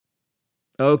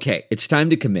Okay, it's time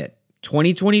to commit.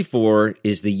 2024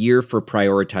 is the year for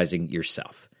prioritizing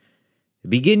yourself.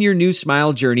 Begin your new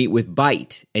smile journey with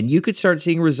Byte, and you could start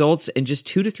seeing results in just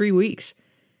 2 to 3 weeks.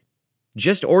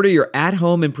 Just order your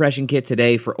at-home impression kit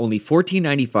today for only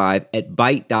 $14.95 at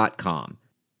Byte.com.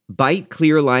 Byte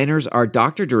clear liners are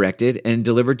doctor-directed and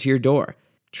delivered to your door.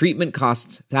 Treatment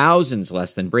costs thousands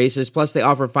less than braces, plus they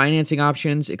offer financing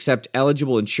options, accept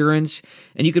eligible insurance,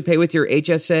 and you could pay with your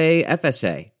HSA,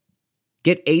 FSA.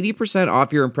 Get 80%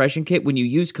 off your impression kit when you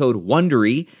use code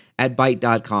WONDERY at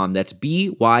Byte.com. That's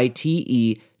BYTE.com.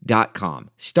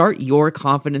 Start your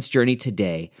confidence journey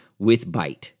today with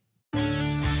Byte.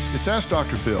 It's Ask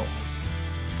Dr. Phil.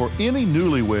 For any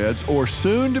newlyweds or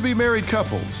soon-to-be married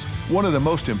couples, one of the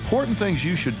most important things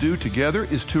you should do together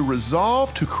is to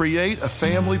resolve to create a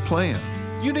family plan.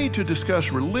 You need to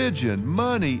discuss religion,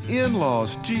 money,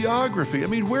 in-laws, geography.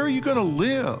 Where are you going to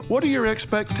live? What are your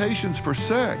expectations for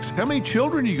sex? How many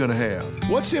children are you going to have?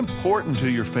 What's important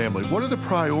to your family? What are the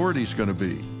priorities going to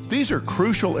be? These are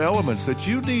crucial elements that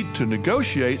you need to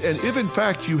negotiate, and if in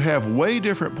fact you have way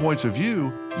different points of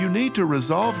view, you need to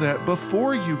resolve that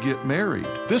before you get married.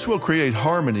 This will create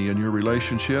harmony in your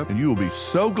relationship, and you will be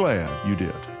so glad you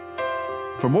did.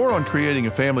 For more on creating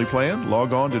a family plan,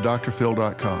 log on to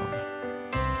drphil.com.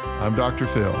 I'm Dr.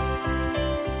 Phil.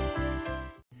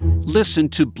 Listen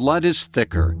to Blood is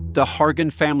Thicker, The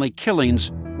Hargan Family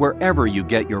Killings, wherever you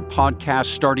get your podcast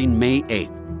starting May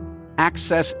 8th.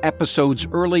 Access episodes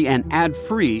early and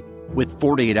ad-free with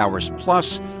 48 Hours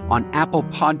Plus on Apple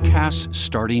Podcasts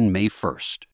starting May 1st.